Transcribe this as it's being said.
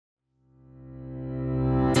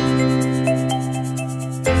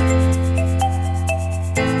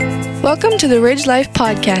Welcome to the Ridge Life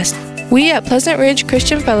Podcast. We at Pleasant Ridge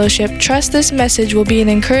Christian Fellowship trust this message will be an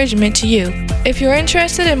encouragement to you. If you're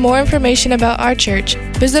interested in more information about our church,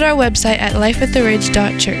 visit our website at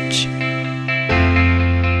lifeattheridge.church.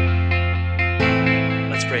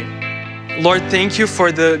 Let's pray. Lord, thank you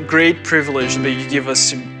for the great privilege that you give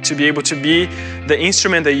us to be able to be the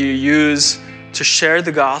instrument that you use to share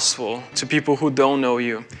the gospel to people who don't know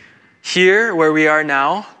you. Here, where we are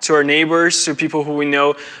now, to our neighbors, to people who we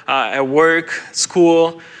know at work,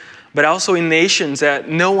 school, but also in nations that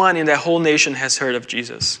no one in that whole nation has heard of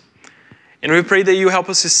Jesus. And we pray that you help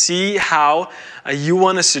us to see how you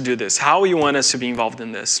want us to do this, how you want us to be involved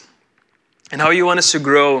in this, and how you want us to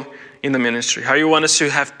grow in the ministry, how you want us to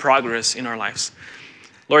have progress in our lives.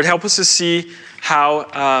 Lord, help us to see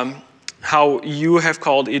how you have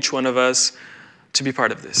called each one of us to be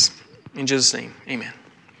part of this. In Jesus' name, amen.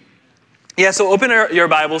 Yeah, so open your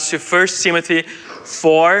Bibles to 1 Timothy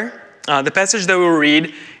 4. The passage that we'll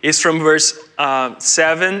read is from verse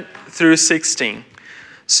 7 through 16.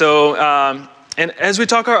 So, and as we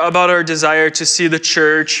talk about our desire to see the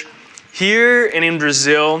church here and in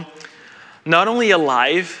Brazil, not only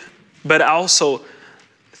alive, but also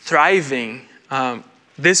thriving,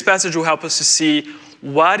 this passage will help us to see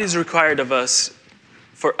what is required of us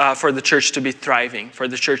for the church to be thriving, for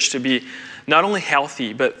the church to be not only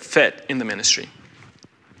healthy, but fit in the ministry.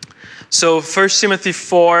 So 1 Timothy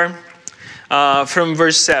 4, from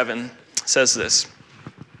verse 7, says this.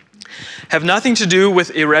 Have nothing to do with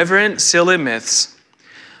irreverent, silly myths.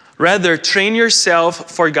 Rather, train yourself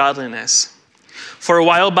for godliness. For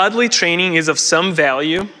while bodily training is of some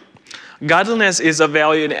value, godliness is of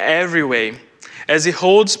value in every way, as it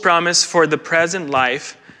holds promise for the present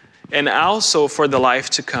life and also for the life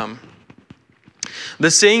to come. The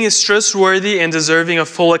saying is trustworthy and deserving of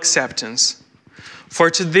full acceptance. For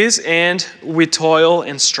to this end we toil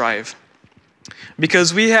and strive,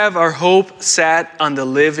 because we have our hope set on the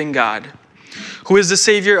living God, who is the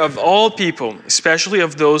Savior of all people, especially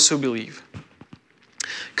of those who believe.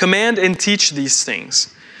 Command and teach these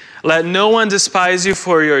things. Let no one despise you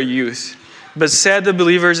for your youth, but set the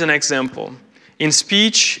believers an example, in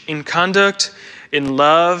speech, in conduct, in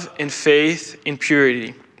love, in faith, in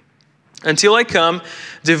purity. Until I come,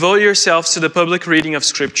 devote yourselves to the public reading of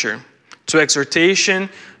Scripture, to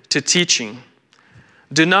exhortation, to teaching.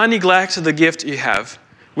 Do not neglect the gift you have,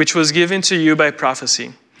 which was given to you by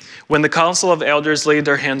prophecy, when the council of elders laid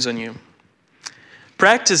their hands on you.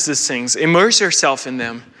 Practice these things, immerse yourself in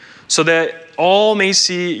them, so that all may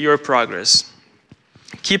see your progress.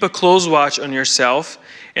 Keep a close watch on yourself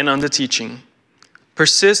and on the teaching.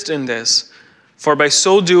 Persist in this, for by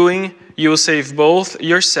so doing, you will save both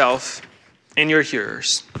yourself and your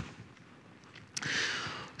hearers.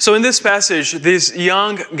 So in this passage, this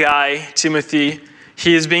young guy, Timothy,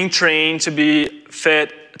 he is being trained to be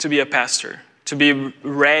fit to be a pastor, to be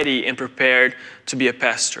ready and prepared to be a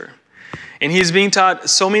pastor. And he's being taught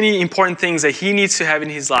so many important things that he needs to have in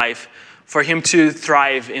his life for him to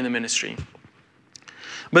thrive in the ministry.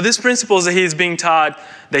 But these principles that he's being taught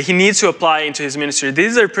that he needs to apply into his ministry,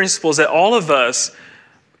 these are principles that all of us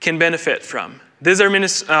can benefit from. These are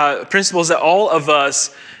principles that all of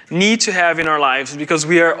us need to have in our lives because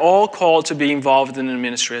we are all called to be involved in the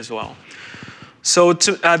ministry as well. So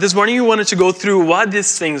this morning we wanted to go through what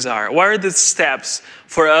these things are. What are the steps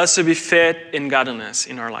for us to be fit in godliness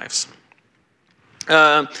in our lives?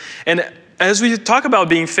 And as we talk about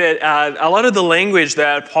being fit, a lot of the language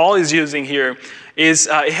that Paul is using here is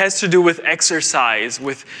it has to do with exercise,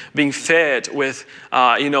 with being fit, with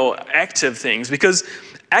active things, because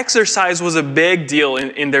exercise was a big deal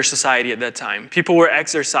in their society at that time. People were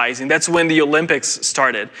exercising. That's when the Olympics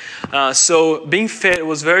started. So being fit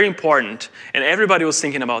was very important, and everybody was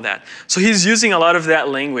thinking about that. So he's using a lot of that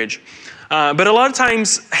language. But a lot of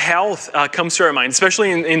times, health comes to our minds,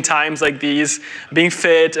 especially in times like these. Being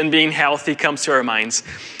fit and being healthy comes to our minds.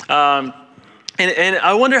 And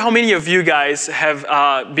I wonder how many of you guys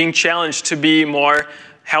have been challenged to be more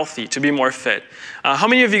healthy, to be more fit. How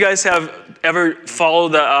many of you guys have ever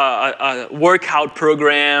followed a workout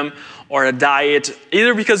program or a diet,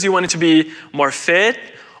 either because you wanted to be more fit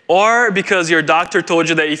or because your doctor told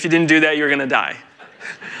you that if you didn't do that, you're going to die?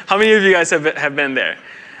 How many of you guys have been there?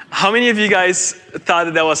 How many of you guys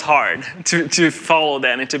thought that was hard to follow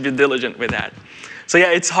that and to be diligent with that? So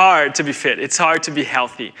yeah, it's hard to be fit. It's hard to be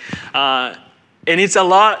healthy. And it's a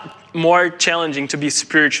lot more challenging to be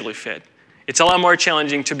spiritually fit. It's a lot more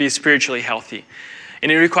challenging to be spiritually healthy.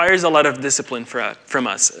 And it requires a lot of discipline from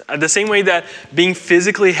us. The same way that being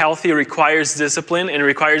physically healthy requires discipline and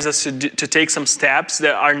requires us to take some steps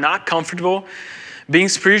that are not comfortable, being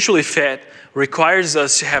spiritually fit requires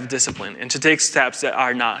us to have discipline and to take steps that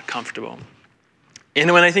are not comfortable.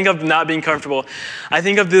 And when I think of not being comfortable, I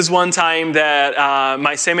think of this one time that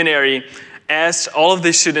my seminary asked all of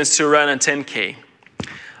the students to run a 10K.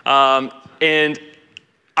 And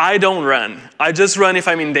I don't run. I just run if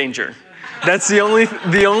I'm in danger. That's the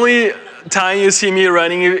only time you see me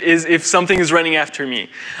running is if something is running after me.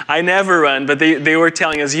 I never run, but they were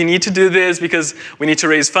telling us, you need to do this because we need to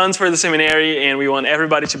raise funds for the seminary and we want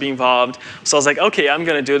everybody to be involved. So I was like, okay, I'm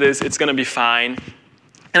going to do this. It's going to be fine.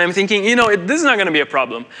 And I'm thinking, this is not going to be a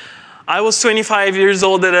problem. I was 25 years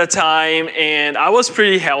old at that time, and I was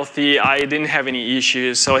pretty healthy. I didn't have any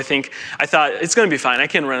issues. So I thought, it's going to be fine. I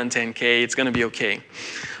can run a 10K. It's going to be okay.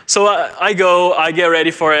 So I get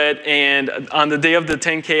ready for it, and on the day of the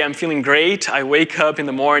 10K, I'm feeling great. I wake up in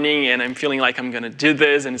the morning, and I'm feeling like I'm going to do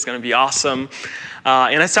this, and it's going to be awesome.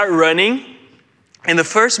 And I start running, and the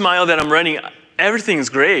first mile that I'm running, everything's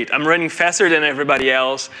great. I'm running faster than everybody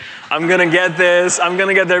else. I'm going to get this. I'm going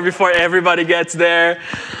to get there before everybody gets there.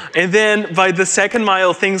 And then by the second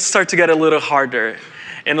mile, things start to get a little harder,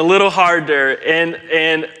 and a little harder.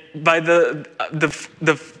 And by the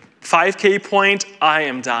 5K point, I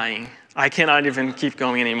am dying. I cannot even keep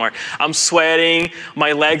going anymore. I'm sweating.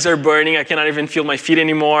 My legs are burning. I cannot even feel my feet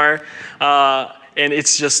anymore. And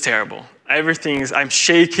it's just terrible. I'm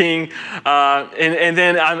shaking. And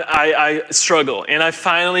then I struggle. And I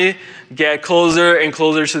finally get closer and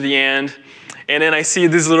closer to the end. And then I see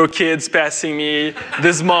these little kids passing me,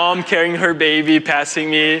 this mom carrying her baby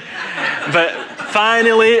passing me. But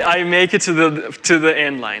finally, I make it to the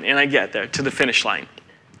end line. And I get there, to the finish line.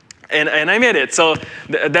 And I made it. So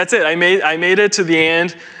that's it. I made it to the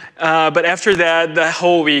end. But after that, the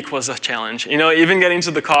whole week was a challenge. Even getting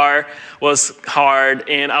to the car was hard,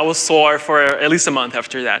 and I was sore for at least a month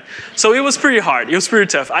after that. So it was pretty hard. It was pretty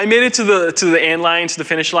tough. I made it to the end line, to the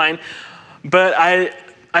finish line, but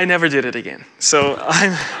I never did it again. So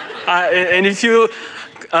and if you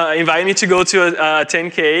invite me to go to a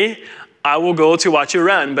 10K, I will go to watch you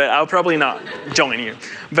run, but I'll probably not join you.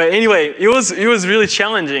 But anyway, it was really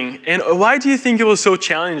challenging. And why do you think it was so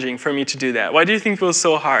challenging for me to do that? Why do you think it was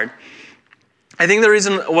so hard? I think the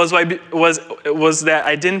reason was that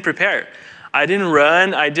I didn't prepare. I didn't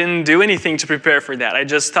run. I didn't do anything to prepare for that. I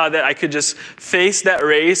just thought that I could just face that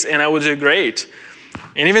race and I would do great.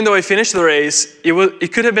 And even though I finished the race,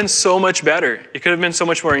 it could have been so much better. It could have been so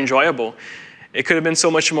much more enjoyable. It could have been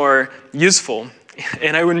so much more useful.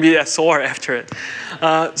 And I wouldn't be as sore after it.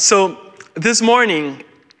 So this morning,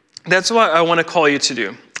 that's what I want to call you to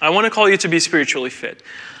do. I want to call you to be spiritually fit.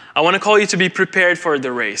 I want to call you to be prepared for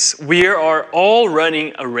the race. We are all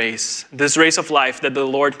running a race, this race of life that the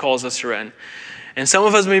Lord calls us to run. And some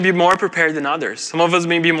of us may be more prepared than others. Some of us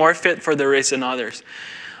may be more fit for the race than others.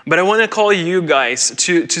 But I want to call you guys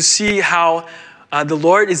to see how the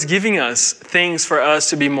Lord is giving us things for us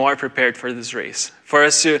to be more prepared for this race. For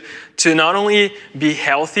us to not only be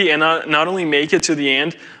healthy and not only make it to the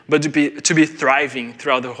end, but to be thriving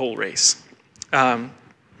throughout the whole race.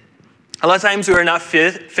 A lot of times we are not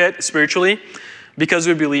fit spiritually because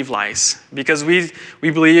we believe lies, because we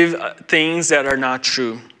believe things that are not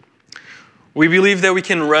true. We believe that we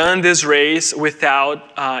can run this race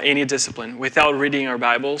without any discipline, without reading our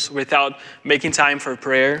Bibles, without making time for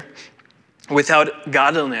prayer, without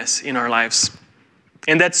godliness in our lives.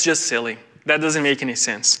 And that's just silly. That doesn't make any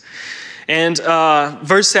sense. And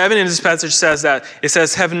verse 7 in this passage says that, it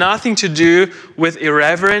says, have nothing to do with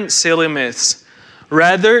irreverent, silly myths.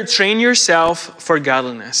 Rather, train yourself for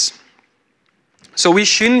godliness. So we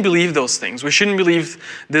shouldn't believe those things. We shouldn't believe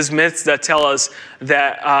these myths that tell us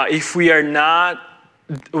that if we don't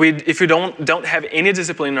have any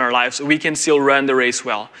discipline in our lives, we can still run the race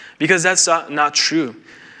well. Because that's not true.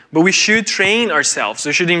 But we should train ourselves.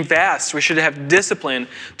 We should invest. We should have discipline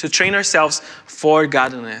to train ourselves for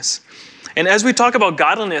godliness. And as we talk about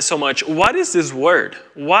godliness so much, what is this word?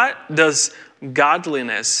 What does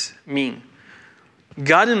godliness mean?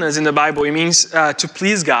 Godliness in the Bible, it means to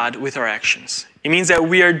please God with our actions. It means that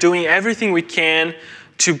we are doing everything we can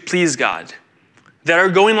to please God. That our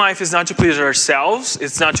goal in life is not to please ourselves,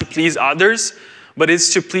 it's not to please others, but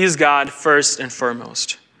it's to please God first and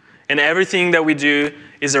foremost. And everything that we do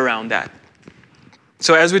is around that.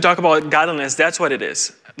 So as we talk about godliness, that's what it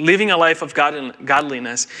is. Living a life of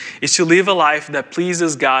godliness is to live a life that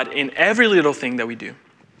pleases God in every little thing that we do.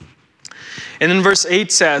 And then verse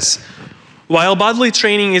 8 says, while bodily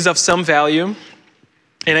training is of some value,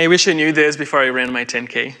 and I wish I knew this before I ran my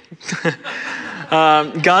 10K,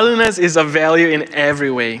 godliness is of value in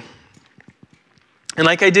every way. And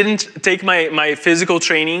like I didn't take my physical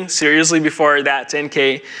training seriously before that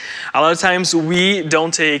 10K, a lot of times we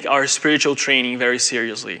don't take our spiritual training very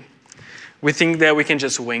seriously. We think that we can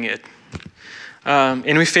just wing it.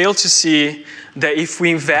 And we fail to see that if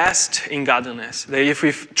we invest in godliness, that if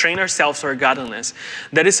we train ourselves for godliness,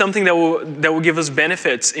 that is something that will give us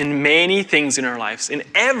benefits in many things in our lives, in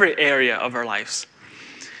every area of our lives.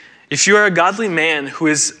 If you are a godly man who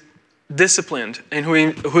is disciplined and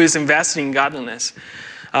who is investing in godliness,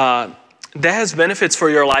 that has benefits for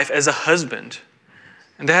your life as a husband.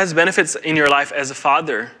 And that has benefits in your life as a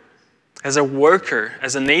father, as a worker,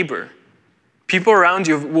 as a neighbor. People around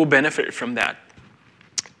you will benefit from that.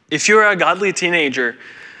 If you're a godly teenager,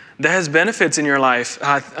 that has benefits in your life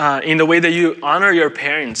in the way that you honor your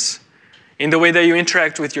parents, in the way that you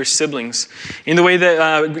interact with your siblings, in the way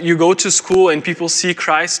that you go to school and people see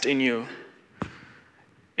Christ in you.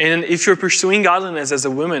 And if you're pursuing godliness as a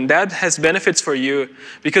woman, that has benefits for you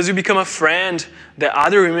because you become a friend that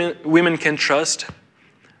other women can trust.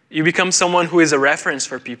 You become someone who is a reference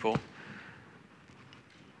for people.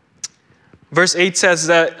 Verse 8 says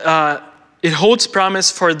that it holds promise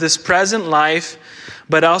for this present life,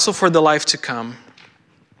 but also for the life to come.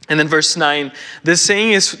 And then verse 9, this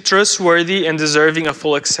saying is trustworthy and deserving of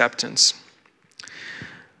full acceptance.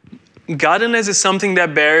 Godliness is something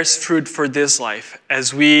that bears fruit for this life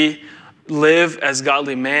as we live as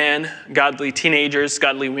godly men, godly teenagers,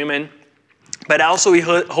 godly women, but also it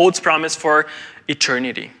holds promise for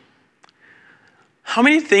eternity. How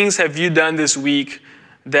many things have you done this week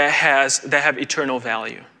that have eternal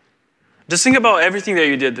value? Just think about everything that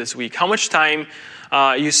you did this week. How much time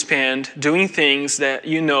you spend doing things that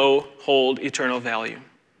you know hold eternal value?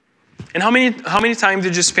 And how many times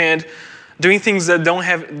did you spend doing things that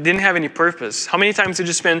didn't have any purpose? How many times did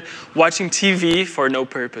you spend watching TV for no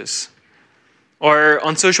purpose? Or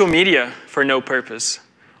on social media for no purpose?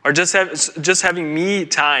 Or just having me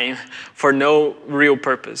time for no real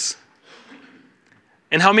purpose?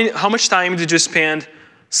 And how much time did you spend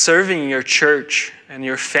serving your church and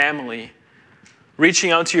your family,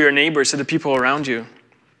 reaching out to your neighbors, to the people around you,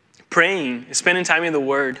 praying, spending time in the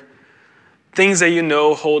Word, things that you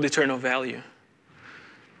know hold eternal value?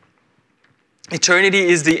 Eternity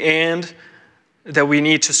is the end that we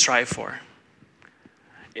need to strive for.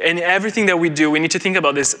 And everything that we do, we need to think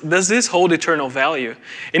about this. Does this hold eternal value?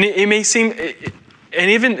 And it may seem, and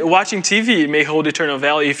even watching TV may hold eternal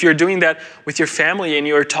value. If you're doing that with your family and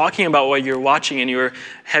you're talking about what you're watching and you're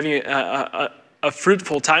having a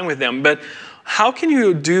fruitful time with them. But how can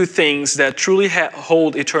you do things that truly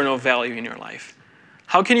hold eternal value in your life?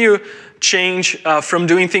 How can you change from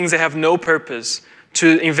doing things that have no purpose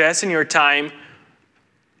to invest in your time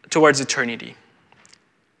towards eternity?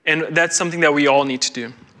 And that's something that we all need to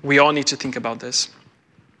do. We all need to think about this.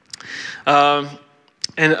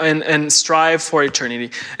 And strive for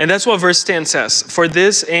eternity. And that's what verse 10 says. For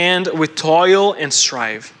this end we toil and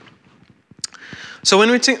strive. So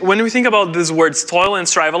when we think about these words, toil and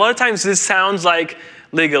strive, a lot of times this sounds like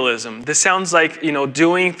legalism. This sounds like,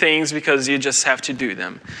 doing things because you just have to do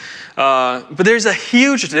them. But there's a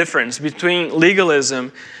huge difference between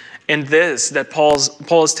legalism and this that Paul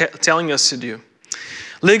is telling us to do.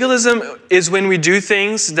 Legalism is when we do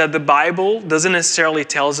things that the Bible doesn't necessarily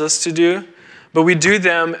tell us to do, but we do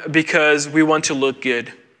them because we want to look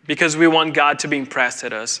good, because we want God to be impressed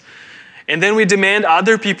at us. And then we demand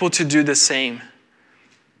other people to do the same.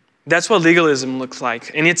 That's what legalism looks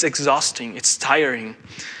like, and it's exhausting, it's tiring.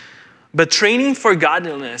 But training for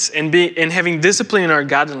godliness and having discipline in our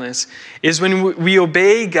godliness is when we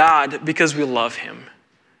obey God because we love Him,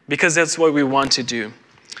 because that's what we want to do.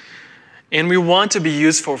 And we want to be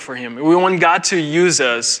useful for Him. We want God to use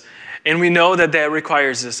us, and we know that that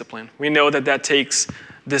requires discipline. We know that that takes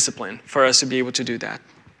discipline for us to be able to do that.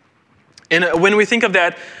 And when we think of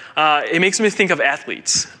that, it makes me think of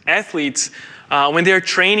athletes. Athletes, when they're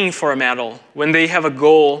training for a medal, when they have a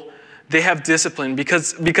goal, they have discipline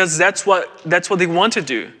because that's what they want to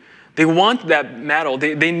do. They want that medal.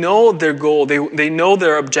 They know their goal. They know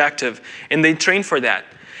their objective, and they train for that.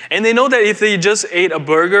 And they know that if they just ate a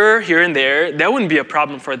burger here and there, that wouldn't be a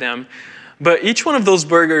problem for them. But each one of those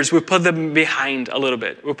burgers, we put them behind a little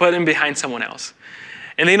bit. We put them behind someone else.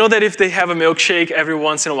 And they know that if they have a milkshake every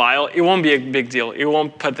once in a while, it won't be a big deal. It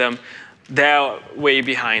won't put them that way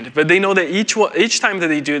behind. But they know that each time that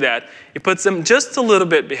they do that, it puts them just a little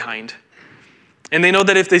bit behind. And they know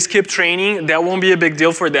that if they skip training, that won't be a big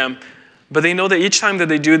deal for them. But they know that each time that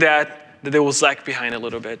they do that they will slack behind a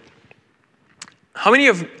little bit. How many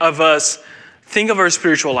of us think of our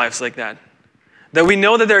spiritual lives like that? That we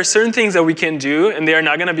know that there are certain things that we can do and they are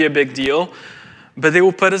not going to be a big deal, but they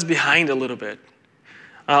will put us behind a little bit.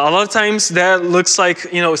 A lot of times that looks like,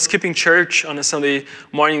 skipping church on a Sunday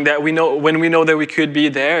morning that when we know that we could be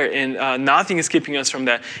there, and nothing is keeping us from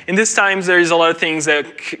that. In these times, there's a lot of things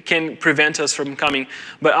that can prevent us from coming,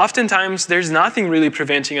 but oftentimes there's nothing really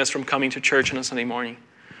preventing us from coming to church on a Sunday morning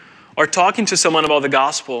or talking to someone about the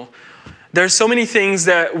gospel. There's so many things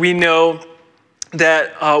that we know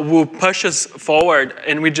that will push us forward,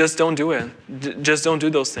 and we just don't do it. Just don't do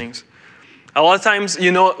those things. A lot of times,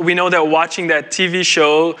 we know that watching that TV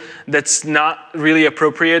show that's not really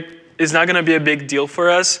appropriate is not going to be a big deal for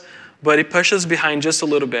us, but it pushes behind just a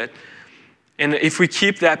little bit. And if we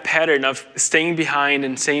keep that pattern of staying behind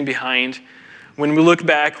and staying behind, when we look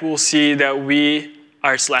back, we'll see that we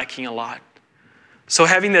are slacking a lot. So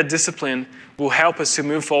having that discipline will help us to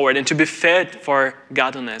move forward and to be fit for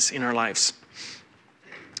godliness in our lives.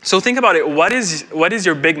 So think about it. What is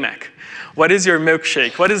your Big Mac? What is your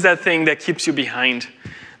milkshake? What is that thing that keeps you behind?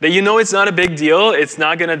 That it's not a big deal, it's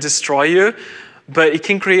not going to destroy you, but it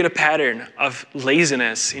can create a pattern of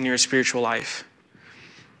laziness in your spiritual life.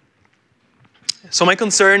 So my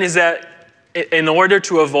concern is that in order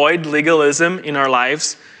to avoid legalism in our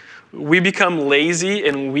lives, we become lazy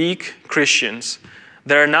and weak Christians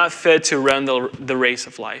that are not fit to run the race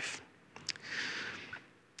of life.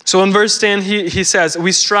 So in verse 10, he says,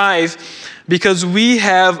 we strive because we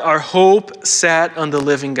have our hope set on the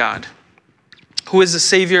living God, who is the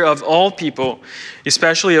Savior of all people,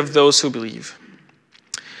 especially of those who believe.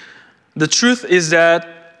 The truth is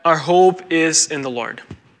that our hope is in the Lord.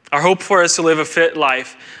 Our hope for us to live a fit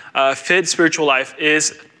life, a fit spiritual life,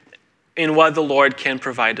 is in what the Lord can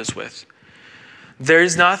provide us with. There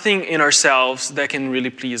is nothing in ourselves that can really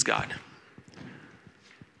please God.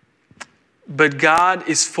 But God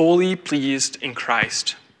is fully pleased in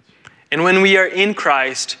Christ. And when we are in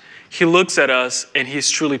Christ, He looks at us and He's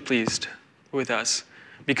truly pleased with us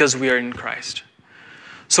because we are in Christ.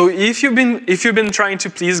 So if you've been trying to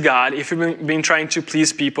please God, if you've been trying to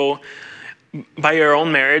please people by your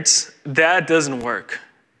own merits, that doesn't work.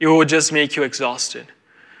 It will just make you exhausted.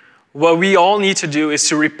 What we all need to do is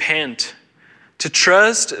to repent, to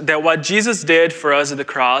trust that what Jesus did for us at the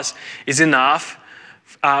cross is enough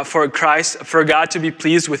for God to be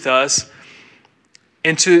pleased with us,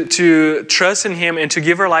 and to trust in Him and to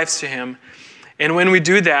give our lives to Him. And when we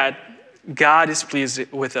do that, God is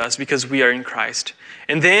pleased with us because we are in Christ.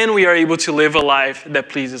 And then we are able to live a life that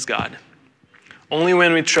pleases God. Only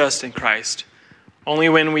when we trust in Christ. Only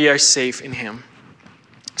when we are safe in Him.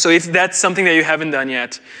 So if that's something that you haven't done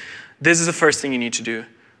yet, this is the first thing you need to do.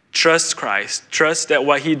 Trust Christ. Trust that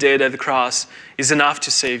what He did at the cross is enough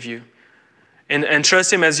to save you. And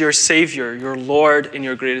trust Him as your Savior, your Lord, and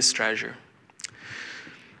your greatest treasure.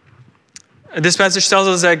 This passage tells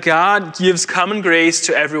us that God gives common grace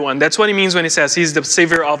to everyone. That's what He means when He says He's the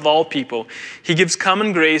Savior of all people. He gives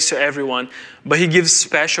common grace to everyone, but He gives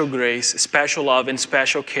special grace, special love, and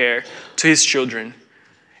special care to His children.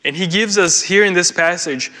 And He gives us here in this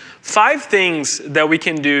passage 5 things that we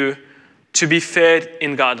can do to be fit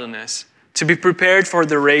in godliness, to be prepared for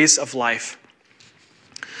the race of life.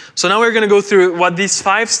 So now we're going to go through what these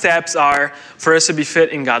 5 steps are for us to be fit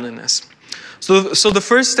in godliness. So the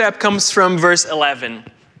first step comes from verse 11.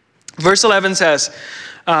 Verse 11 says,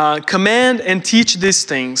 command and teach these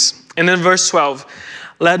things. And then verse 12,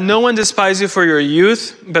 let no one despise you for your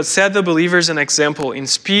youth, but set the believers an example in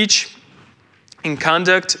speech, in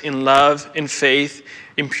conduct, in love, in faith,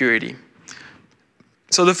 in purity.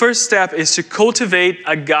 So the first step is to cultivate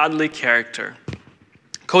a godly character.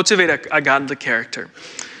 Cultivate a godly character.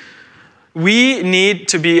 We need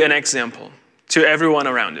to be an example to everyone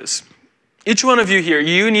around us. Each one of you here,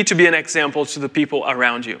 you need to be an example to the people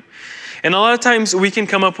around you. And a lot of times we can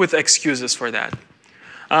come up with excuses for that.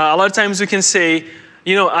 A lot of times we can say,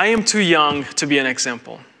 I am too young to be an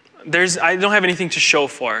example. I don't have anything to show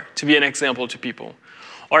for to be an example to people.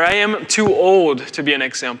 Or I am too old to be an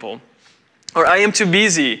example. Or I am too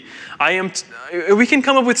busy. We can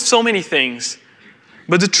come up with so many things.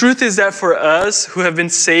 But the truth is that for us who have been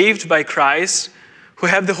saved by Christ, who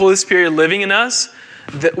have the Holy Spirit living in us,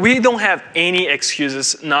 that we don't have any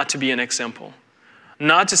excuses not to be an example,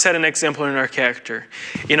 not to set an example in our character,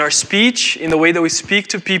 in our speech, in the way that we speak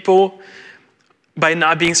to people, by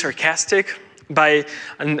not being sarcastic, by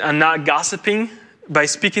not gossiping, by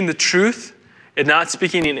speaking the truth and not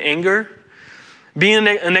speaking in anger, being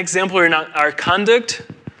an example in our conduct,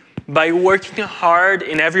 by working hard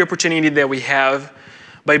in every opportunity that we have,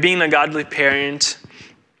 by being a godly parent,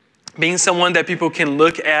 being someone that people can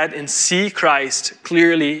look at and see Christ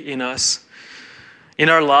clearly in us, in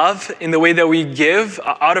our love, in the way that we give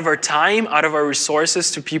out of our time, out of our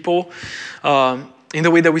resources to people, in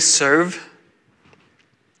the way that we serve.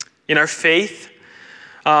 in our faith,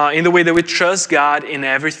 in the way that we trust God in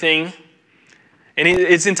everything. And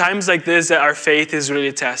it's in times like this that our faith is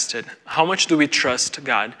really tested. How much do we trust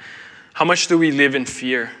God? How much do we live in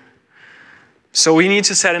fear? So we need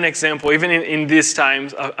to set an example, even in these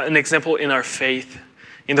times, an example in our faith,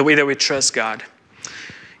 in the way that we trust God.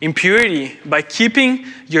 In purity, by keeping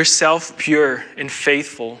yourself pure and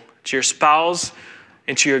faithful to your spouse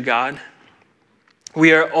and to your God.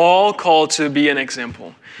 We are all called to be an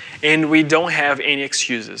example, and we don't have any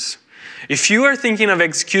excuses. If you are thinking of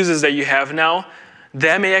excuses that you have now,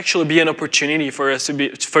 that may actually be an opportunity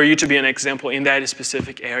for you to be an example in that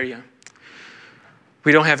specific area.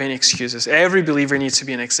 We don't have any excuses. Every believer needs to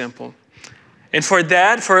be an example. And for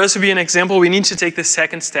us to be an example, we need to take the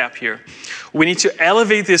second step here. We need to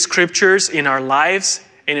elevate the scriptures in our lives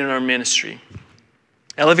and in our ministry.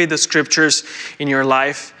 Elevate the scriptures in your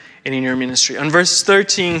life and in your ministry. On verse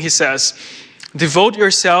 13, he says, devote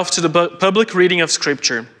yourself to the public reading of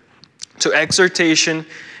scripture, to exhortation,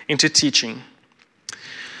 and to teaching.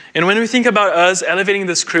 And when we think about us elevating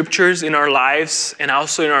the scriptures in our lives and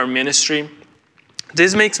also in our ministry,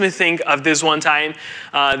 this makes me think of this one time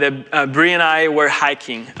that Bree and I were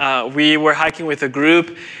hiking. We were hiking with a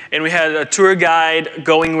group, and we had a tour guide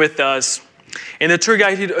going with us. And the tour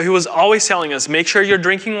guide, he was always telling us, make sure you're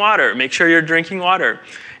drinking water. Make sure you're drinking water.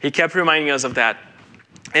 He kept reminding us of that.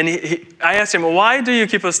 And I asked him, why do you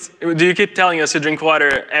keep telling us to drink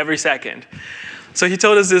water every second? So he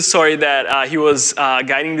told us this story that he was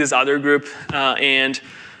guiding this other group, and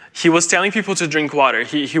he was telling people to drink water.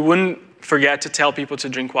 He wouldn't forget to tell people to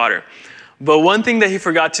drink water. But one thing that he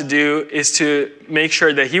forgot to do is to make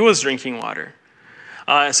sure that he was drinking water.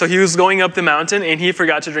 So he was going up the mountain, and he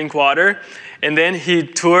forgot to drink water, and then the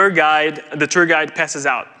tour guide passes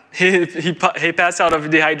out. He passed out of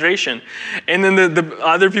dehydration. And then the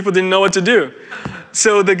other people didn't know what to do.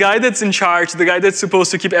 So the guy that's in charge, the guy that's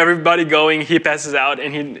supposed to keep everybody going, he passes out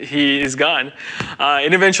and he is gone.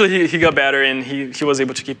 And eventually he got better and he was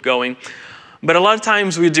able to keep going. But a lot of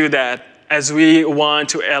times we do that as we want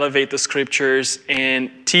to elevate the scriptures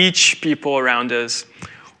and teach people around us.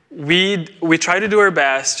 We try to do our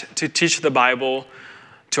best to teach the Bible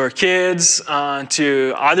to our kids,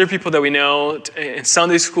 to other people that we know, in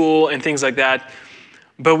Sunday school and things like that.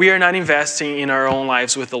 But we are not investing in our own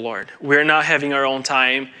lives with the Lord. We're not having our own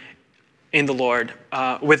time in the Lord,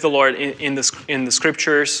 with the Lord in the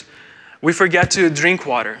scriptures. We forget to drink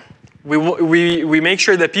water. We make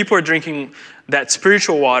sure that people are drinking that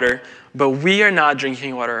spiritual water, but we are not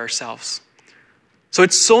drinking water ourselves. So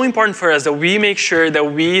it's so important for us that we make sure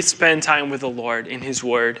that we spend time with the Lord in His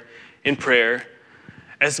Word, in prayer,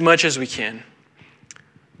 as much as we can,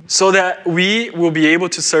 so that we will be able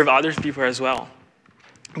to serve other people as well.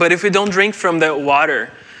 But if we don't drink from that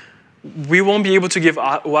water, we won't be able to give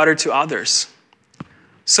water to others.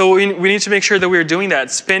 So we need to make sure that we're doing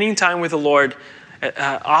that, spending time with the Lord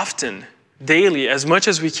often, daily, as much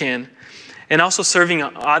as we can, and also serving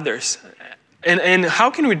others. And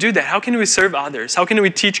how can we do that? How can we serve others? How can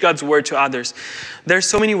we teach God's word to others? There's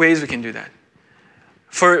so many ways we can do that.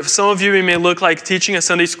 For some of you, it may look like teaching a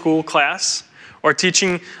Sunday school class or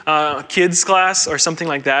teaching a kids class or something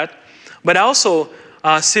like that. But also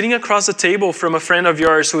sitting across the table from a friend of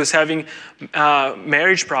yours who is having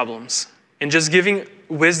marriage problems and just giving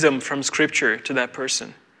wisdom from Scripture to that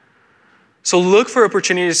person. So look for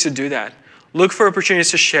opportunities to do that. Look for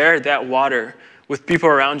opportunities to share that water with people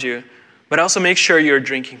around you, but also make sure you're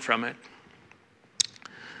drinking from it.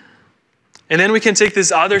 And then we can take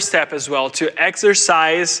this other step as well, to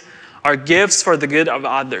exercise our gifts for the good of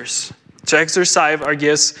others. To exercise our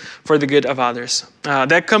gifts for the good of others.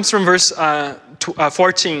 That comes from verse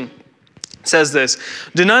 14. It says this,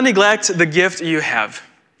 do not neglect the gift you have.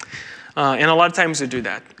 And a lot of times we do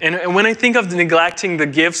that. And when I think of neglecting the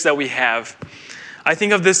gifts that we have, I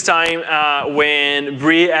think of this time when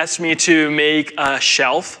Bree asked me to make a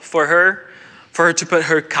shelf for her to put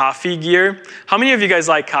her coffee gear. How many of you guys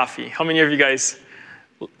like coffee? How many of you guys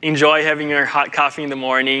enjoy having your hot coffee in the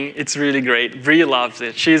morning? It's really great. Bree loves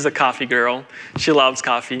it. She's a coffee girl. She loves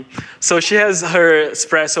coffee. So she has her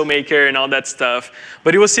espresso maker and all that stuff.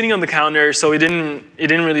 But it was sitting on the counter, so it didn't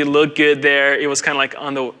really look good there. It was kind of like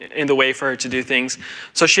in the way for her to do things.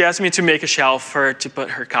 So she asked me to make a shelf for her to put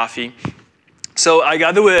her coffee. So I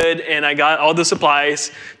got the wood and I got all the supplies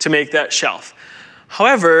to make that shelf.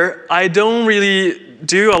 However, I don't really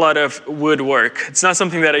do a lot of woodwork. It's not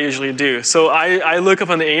something that I usually do. So I look up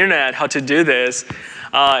on the internet how to do this,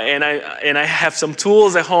 and I have some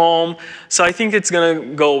tools at home. So I think it's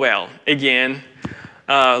gonna go well. Again,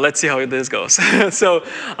 let's see how this goes. So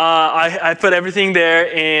I put everything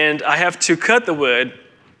there, and I have to cut the wood.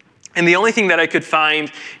 And the only thing that I could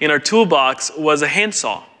find in our toolbox was a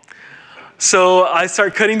handsaw. So I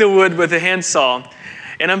start cutting the wood with a handsaw.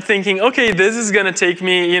 And I'm thinking, okay, this is going to take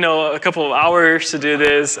me, a couple of hours to do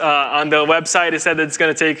this. On the website, it said that it's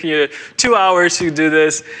going to take 2 hours to do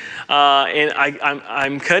this. And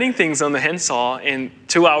I'm cutting things on the handsaw, and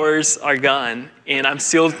 2 hours are gone, and I'm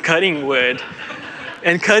still cutting wood.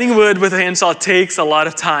 And cutting wood with a handsaw takes a lot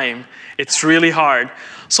of time. It's really hard.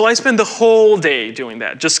 So I spent the whole day doing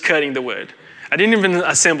that, just cutting the wood. I didn't even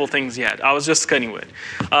assemble things yet. I was just cutting wood.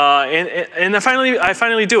 And I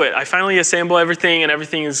finally do it. I finally assemble everything, and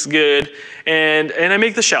everything is good. And I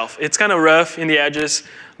make the shelf. It's kind of rough in the edges,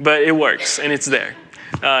 but it works, and it's there.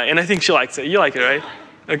 And I think she likes it. You like it, right?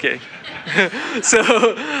 Okay. So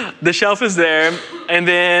the shelf is there, and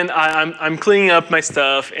then I'm cleaning up my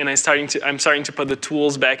stuff, and I'm starting to put the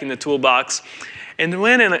tools back in the toolbox. And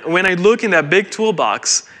when I look in that big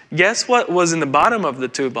toolbox, guess what was in the bottom of the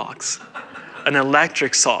toolbox? An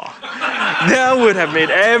electric saw. That would have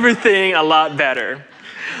made everything a lot better.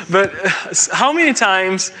 But how many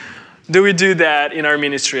times do we do that in our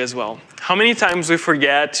ministry as well? How many times we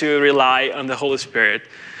forget to rely on the Holy Spirit,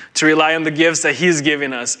 to rely on the gifts that He's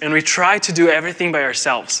given us, and we try to do everything by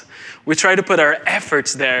ourselves. We try to put our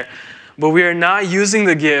efforts there, but we are not using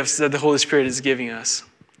the gifts that the Holy Spirit is giving us.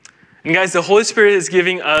 And guys, the Holy Spirit is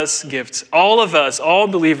giving us gifts. All of us, all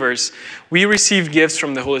believers, we receive gifts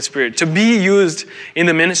from the Holy Spirit to be used in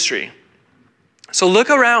the ministry. So look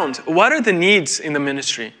around. What are the needs in the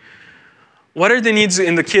ministry? What are the needs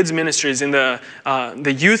in the kids' ministries, in the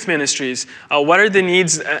youth ministries? What are the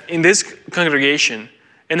needs in this congregation?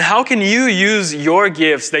 And how can you use your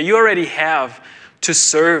gifts that you already have to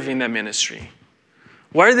serve in that ministry?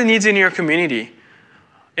 What are the needs in your community?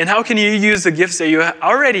 And how can you use the gifts that you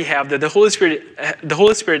already have, that the Holy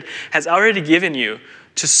Spirit has already given you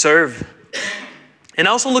to serve? And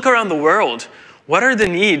also look around the world. What are the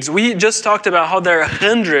needs? We just talked about how there are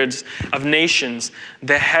hundreds of nations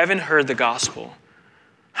that haven't heard the gospel.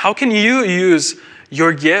 How can you use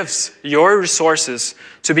your gifts, your resources,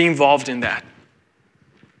 to be involved in that?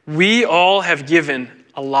 We all have given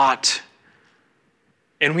a lot,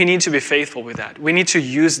 and we need to be faithful with that. We need to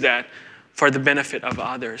use that for the benefit of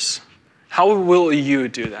others. How will you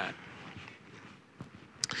do that?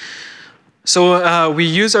 So we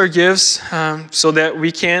use our gifts so that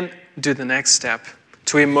we can do the next step,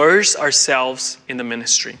 to immerse ourselves in the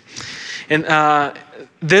ministry. And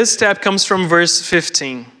this step comes from verse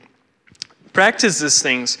 15. Practice these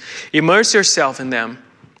things. Immerse yourself in them.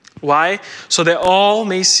 Why? So that all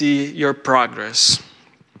may see your progress.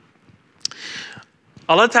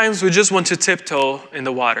 A lot of times we just want to tiptoe in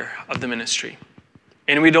the water of the ministry.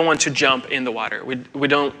 And we don't want to jump in the water. We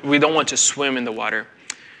don't want to swim in the water.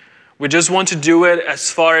 We just want to do it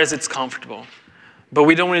as far as it's comfortable. But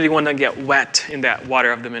we don't really want to get wet in that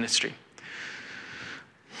water of the ministry.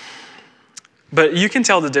 But you can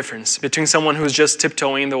tell the difference between someone who's just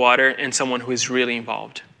tiptoeing in the water and someone who is really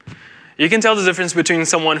involved. You can tell the difference between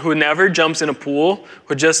someone who never jumps in a pool,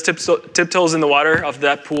 who just tiptoes in the water of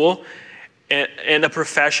that pool, and a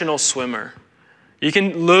professional swimmer. You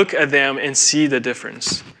can look at them and see the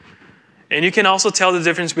difference. And you can also tell the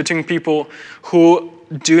difference between people who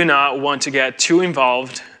do not want to get too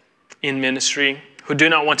involved in ministry, who do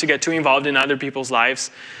not want to get too involved in other people's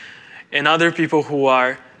lives, and other people who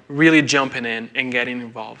are really jumping in and getting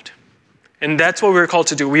involved. And that's what we're called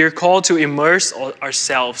to do. We are called to immerse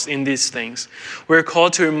ourselves in these things. We're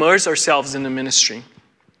called to immerse ourselves in the ministry.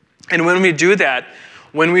 And when we do that,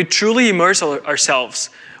 when we truly immerse ourselves,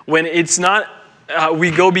 when it's not,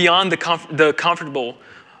 we go beyond the comfortable,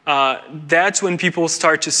 that's when people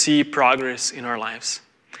start to see progress in our lives.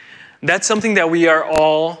 That's something that we are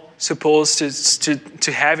all supposed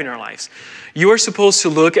to have in our lives. You are supposed to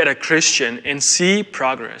look at a Christian and see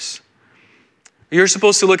progress. You're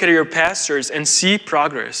supposed to look at your pastors and see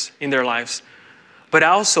progress in their lives. But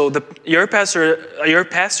also, your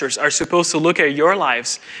pastors are supposed to look at your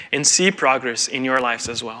lives and see progress in your lives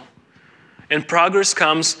as well. And progress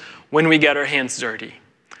comes when we get our hands dirty.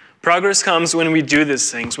 Progress comes when we do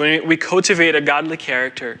these things, when we cultivate a godly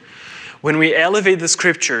character, when we elevate the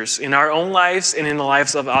scriptures in our own lives and in the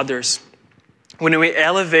lives of others, when we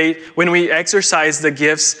exercise the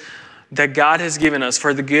gifts that God has given us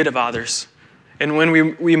for the good of others. And when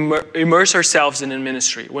we immerse ourselves in a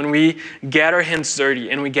ministry, when we get our hands dirty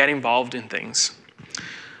and we get involved in things.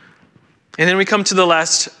 And then we come to the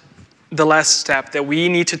last step that we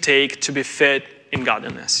need to take to be fit in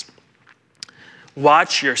godliness.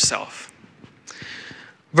 Watch yourself.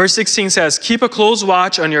 Verse 16 says, keep a close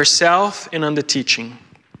watch on yourself and on the teaching.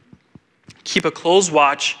 Keep a close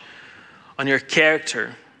watch on your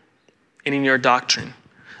character and in your doctrine,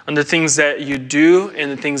 on the things that you do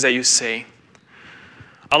and the things that you say.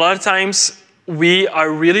 A lot of times, we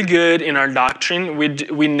are really good in our doctrine.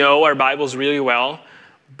 We know our Bibles really well,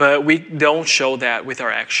 but we don't show that with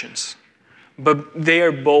our actions. But they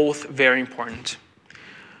are both very important.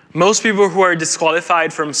 Most people who are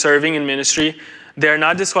disqualified from serving in ministry, they are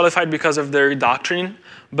not disqualified because of their doctrine,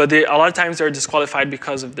 but a lot of times they're disqualified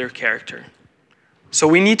because of their character. So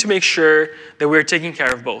we need to make sure that we're taking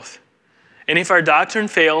care of both. And if our doctrine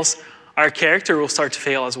fails, our character will start to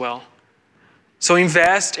fail as well. So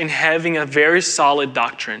invest in having a very solid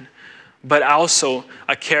doctrine, but also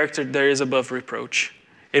a character that is above reproach.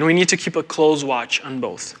 And we need to keep a close watch on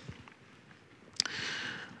both.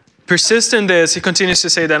 Persist in this, he continues to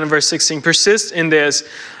say that in verse 16, persist in this,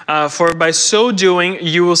 for by so doing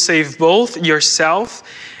you will save both yourself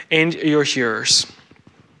and your hearers.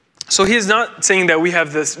 So he is not saying that we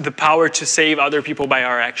have the power to save other people by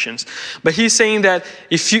our actions, but he's saying that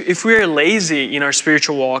if we are lazy in our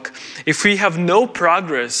spiritual walk, if we have no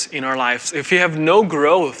progress in our lives, if we have no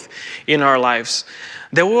growth in our lives,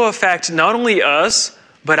 that will affect not only us,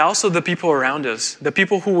 but also the people around us, the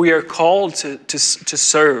people who we are called to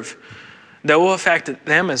serve. That will affect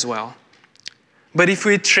them as well. But if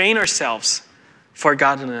we train ourselves for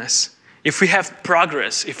godliness, if we have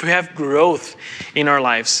progress, if we have growth in our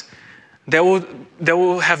lives, that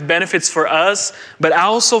will have benefits for us, but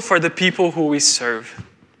also for the people who we serve.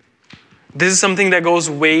 This is something that goes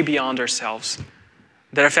way beyond ourselves,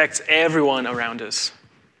 that affects everyone around us.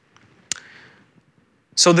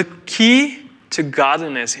 So the key to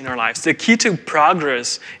godliness in our lives, the key to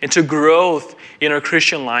progress and to growth in our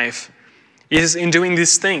Christian life is in doing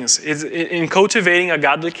these things, is in cultivating a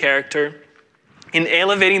godly character, in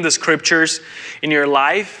elevating the scriptures in your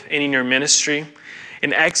life and in your ministry,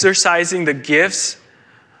 in exercising the gifts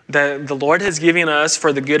that the Lord has given us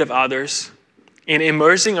for the good of others, in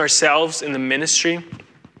immersing ourselves in the ministry,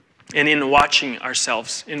 and in watching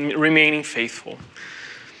ourselves, in remaining faithful.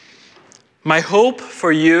 My hope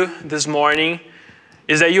for you this morning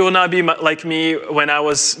is that you will not be like me when I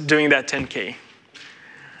was doing that 10K.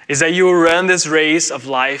 Is that you will run this race of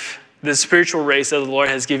life, this spiritual race that the Lord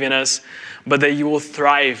has given us, but that you will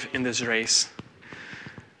thrive in this race.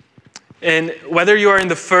 And whether you are in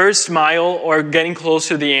the first mile or getting close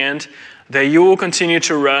to the end, that you will continue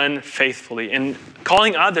to run faithfully and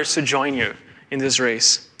calling others to join you in this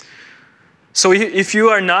race. So if you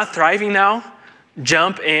are not thriving now,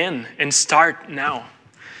 jump in and start now.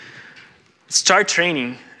 Start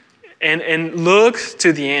training. And look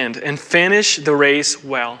to the end and finish the race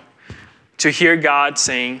well, to hear God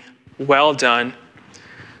saying, well done,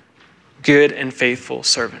 good and faithful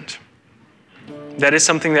servant. That is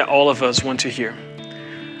something that all of us want to hear.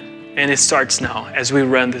 And it starts now as we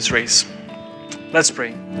run this race. Let's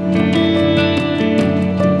pray.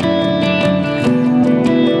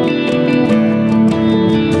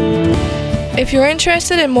 If you're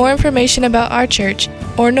interested in more information about our church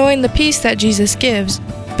or knowing the peace that Jesus gives,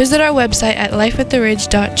 visit our website at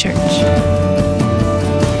lifeattheridge.church.